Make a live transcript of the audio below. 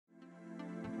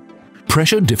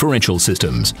Pressure differential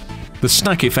systems. The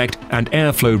stack effect and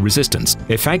airflow resistance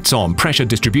effects on pressure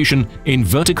distribution in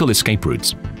vertical escape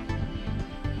routes.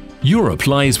 Europe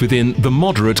lies within the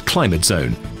moderate climate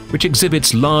zone, which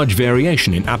exhibits large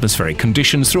variation in atmospheric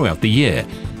conditions throughout the year.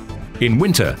 In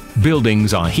winter,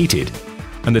 buildings are heated,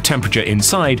 and the temperature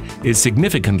inside is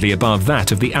significantly above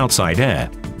that of the outside air.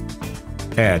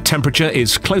 Air temperature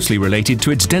is closely related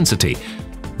to its density.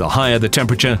 The higher the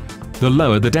temperature, the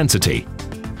lower the density.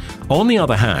 On the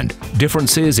other hand,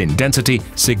 differences in density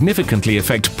significantly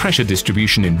affect pressure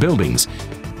distribution in buildings.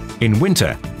 In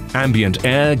winter, ambient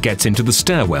air gets into the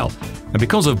stairwell, and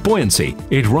because of buoyancy,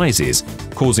 it rises,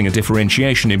 causing a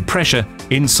differentiation in pressure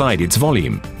inside its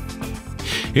volume.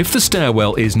 If the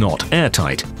stairwell is not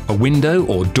airtight, a window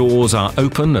or doors are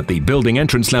open at the building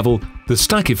entrance level, the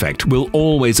stack effect will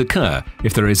always occur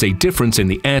if there is a difference in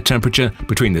the air temperature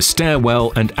between the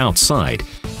stairwell and outside.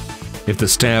 If the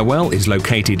stairwell is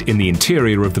located in the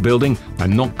interior of the building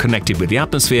and not connected with the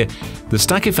atmosphere, the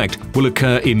stack effect will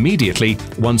occur immediately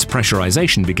once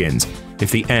pressurization begins, if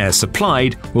the air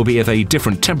supplied will be of a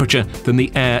different temperature than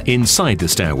the air inside the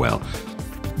stairwell.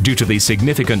 Due to the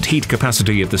significant heat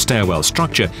capacity of the stairwell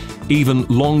structure, even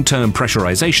long-term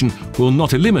pressurization will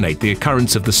not eliminate the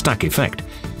occurrence of the stack effect.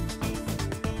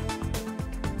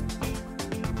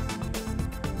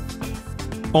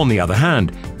 On the other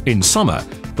hand, in summer,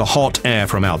 the hot air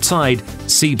from outside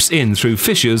seeps in through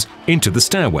fissures into the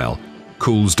stairwell,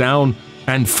 cools down,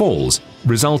 and falls,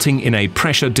 resulting in a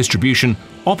pressure distribution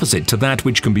opposite to that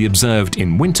which can be observed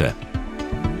in winter.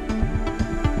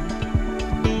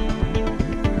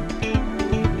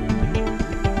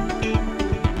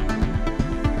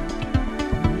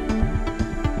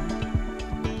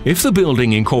 If the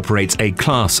building incorporates a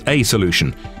Class A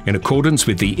solution, in accordance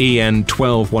with the EN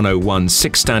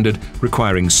 12101-6 standard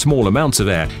requiring small amounts of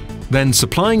air, then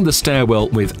supplying the stairwell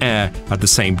with air at the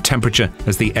same temperature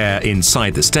as the air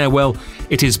inside the stairwell,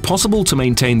 it is possible to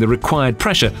maintain the required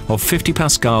pressure of 50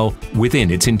 pascal within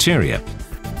its interior.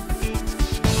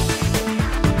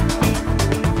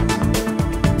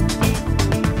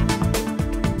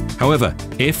 However,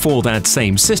 if for that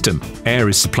same system, air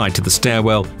is supplied to the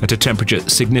stairwell at a temperature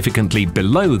significantly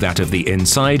below that of the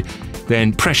inside,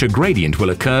 then pressure gradient will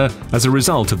occur as a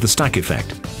result of the stack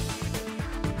effect.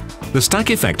 The stack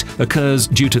effect occurs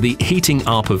due to the heating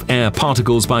up of air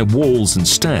particles by walls and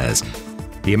stairs.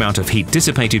 The amount of heat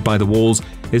dissipated by the walls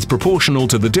is proportional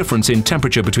to the difference in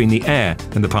temperature between the air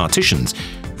and the partitions.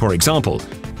 For example,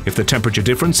 if the temperature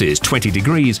difference is 20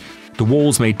 degrees, the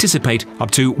walls may dissipate up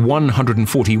to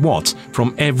 140 watts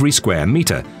from every square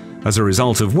meter, as a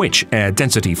result of which air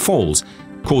density falls,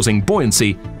 causing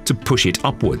buoyancy to push it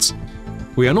upwards.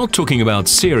 We are not talking about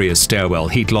serious stairwell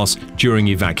heat loss during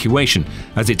evacuation,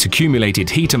 as its accumulated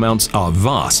heat amounts are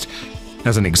vast.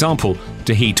 As an example,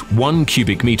 to heat 1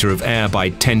 cubic meter of air by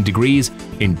 10 degrees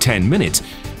in 10 minutes,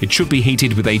 it should be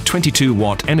heated with a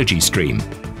 22-watt energy stream.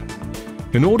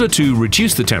 In order to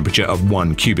reduce the temperature of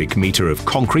 1 cubic meter of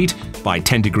concrete by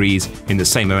 10 degrees in the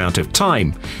same amount of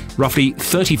time, roughly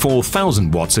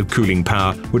 34,000 watts of cooling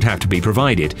power would have to be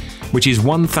provided, which is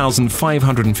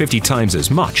 1,550 times as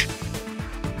much.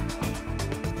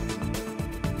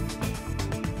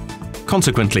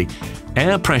 Consequently,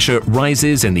 air pressure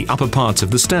rises in the upper parts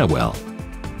of the stairwell.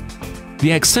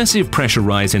 The excessive pressure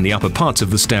rise in the upper parts of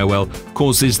the stairwell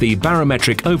causes the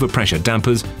barometric overpressure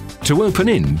dampers to open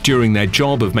in during their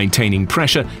job of maintaining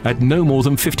pressure at no more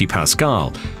than 50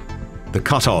 pascal. The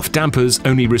cut-off dampers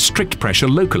only restrict pressure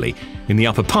locally in the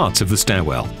upper parts of the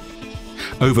stairwell.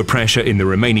 Overpressure in the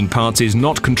remaining parts is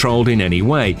not controlled in any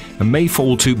way and may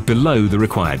fall to below the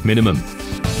required minimum.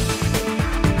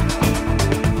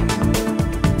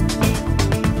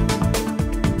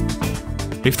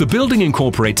 If the building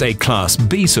incorporates a Class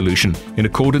B solution in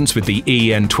accordance with the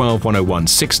EN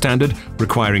 12101-6 standard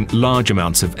requiring large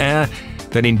amounts of air,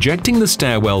 then injecting the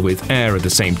stairwell with air at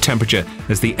the same temperature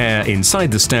as the air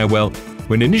inside the stairwell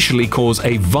will initially cause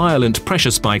a violent pressure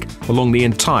spike along the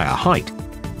entire height.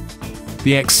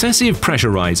 The excessive pressure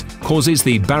rise causes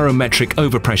the barometric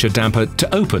overpressure damper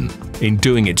to open, in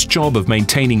doing its job of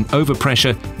maintaining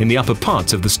overpressure in the upper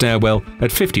parts of the stairwell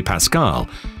at 50 pascal.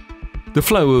 The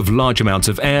flow of large amounts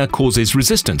of air causes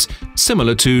resistance,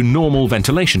 similar to normal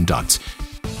ventilation ducts.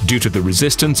 Due to the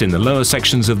resistance in the lower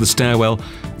sections of the stairwell,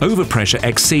 overpressure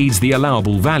exceeds the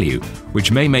allowable value,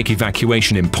 which may make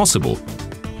evacuation impossible.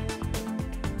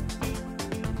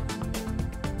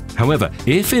 However,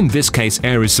 if in this case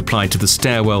air is supplied to the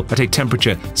stairwell at a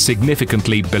temperature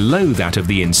significantly below that of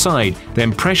the inside,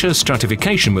 then pressure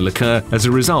stratification will occur as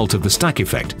a result of the stack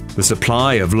effect. The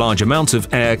supply of large amounts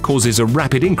of air causes a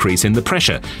rapid increase in the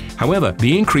pressure. However,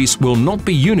 the increase will not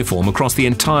be uniform across the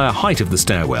entire height of the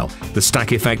stairwell. The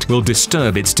stack effect will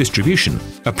disturb its distribution.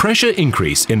 A pressure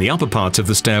increase in the upper parts of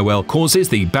the stairwell causes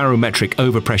the barometric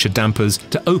overpressure dampers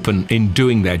to open in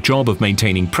doing their job of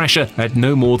maintaining pressure at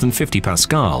no more than 50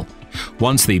 Pascal.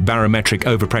 Once the barometric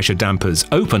overpressure dampers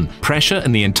open, pressure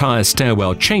in the entire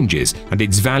stairwell changes, and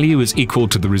its value is equal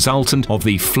to the resultant of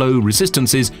the flow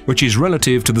resistances, which is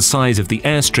relative to the size of the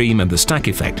airstream and the stack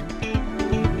effect.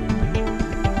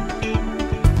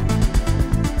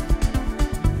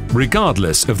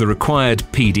 Regardless of the required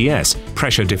PDS,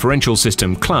 pressure differential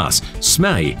system class,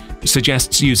 Smay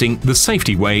suggests using the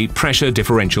SAFETY-WAY pressure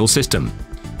differential system.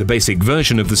 The basic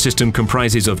version of the system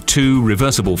comprises of two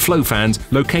reversible flow fans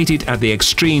located at the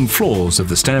extreme floors of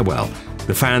the stairwell.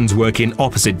 The fans work in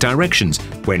opposite directions.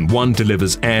 When one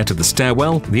delivers air to the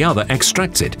stairwell, the other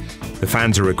extracts it. The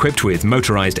fans are equipped with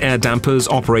motorized air dampers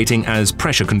operating as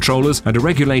pressure controllers and a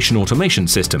regulation automation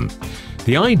system.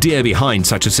 The idea behind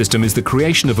such a system is the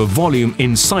creation of a volume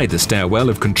inside the stairwell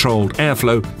of controlled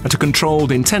airflow at a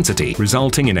controlled intensity,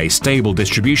 resulting in a stable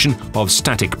distribution of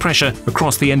static pressure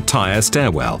across the entire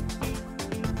stairwell.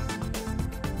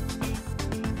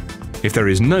 If there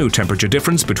is no temperature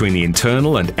difference between the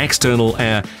internal and external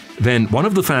air, then one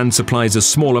of the fans supplies a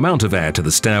small amount of air to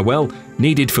the stairwell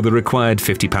needed for the required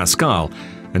 50 Pascal,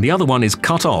 and the other one is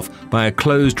cut off by a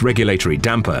closed regulatory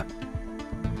damper.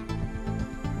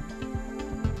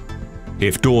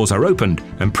 If doors are opened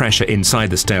and pressure inside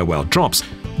the stairwell drops,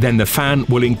 then the fan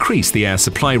will increase the air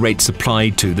supply rate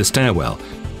supplied to the stairwell.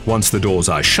 Once the doors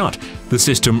are shut, the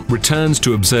system returns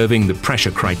to observing the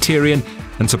pressure criterion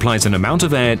and supplies an amount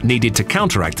of air needed to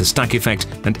counteract the stack effect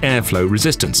and airflow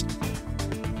resistance.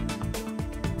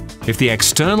 If the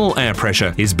external air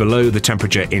pressure is below the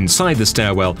temperature inside the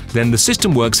stairwell, then the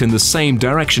system works in the same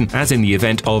direction as in the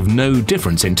event of no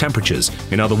difference in temperatures.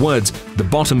 In other words, the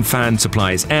bottom fan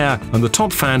supplies air and the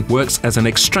top fan works as an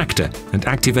extractor and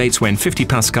activates when 50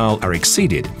 Pascal are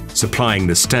exceeded. Supplying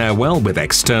the stairwell with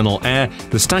external air,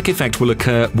 the stack effect will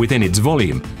occur within its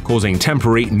volume, causing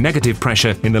temporary negative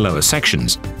pressure in the lower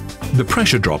sections. The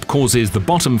pressure drop causes the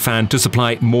bottom fan to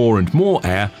supply more and more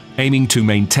air, aiming to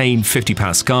maintain 50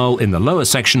 Pascal in the lower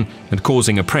section and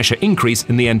causing a pressure increase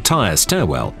in the entire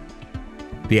stairwell.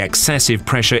 The excessive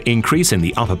pressure increase in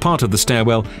the upper part of the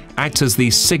stairwell acts as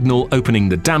the signal opening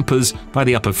the dampers by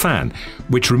the upper fan,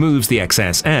 which removes the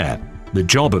excess air. The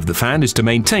job of the fan is to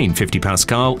maintain 50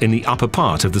 Pascal in the upper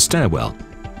part of the stairwell.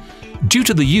 Due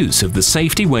to the use of the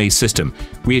SAFETY-WAY system,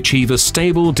 we achieve a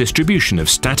stable distribution of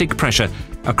static pressure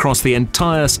across the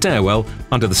entire stairwell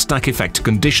under the stack effect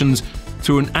conditions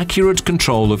through an accurate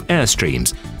control of air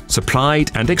streams,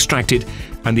 supplied and extracted,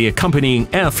 and the accompanying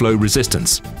airflow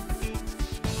resistance.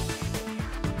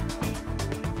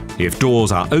 If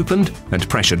doors are opened and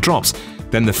pressure drops,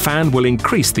 then the fan will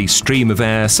increase the stream of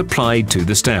air supplied to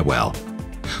the stairwell.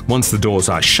 Once the doors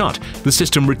are shut, the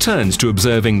system returns to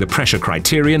observing the pressure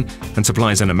criterion and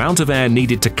supplies an amount of air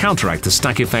needed to counteract the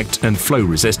stack effect and flow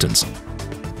resistance.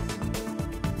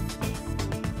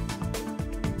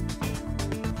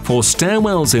 For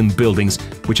stairwells in buildings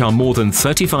which are more than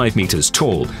 35 meters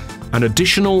tall, an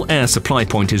additional air supply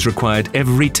point is required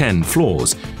every 10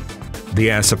 floors.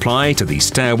 The air supply to the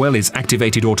stairwell is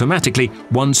activated automatically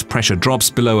once pressure drops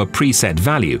below a preset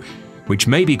value, which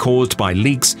may be caused by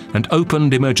leaks and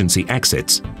opened emergency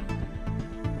exits.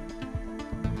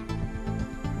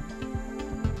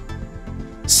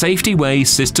 SAFETY-WAY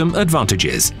system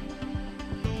advantages.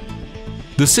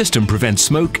 The system prevents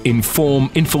smoke in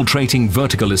infiltrating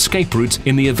vertical escape routes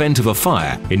in the event of a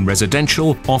fire in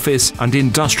residential, office and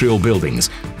industrial buildings,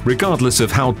 regardless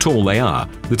of how tall they are,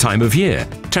 the time of year,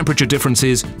 temperature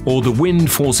differences or the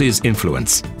wind forces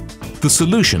influence. The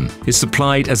solution is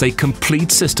supplied as a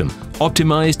complete system,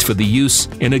 optimized for the use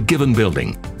in a given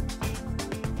building.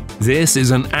 This is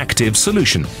an active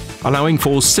solution, allowing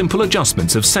for simple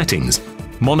adjustments of settings,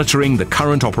 monitoring the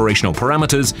current operational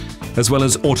parameters, as well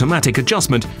as automatic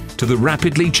adjustment to the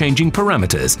rapidly changing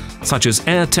parameters such as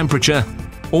air temperature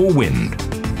or wind.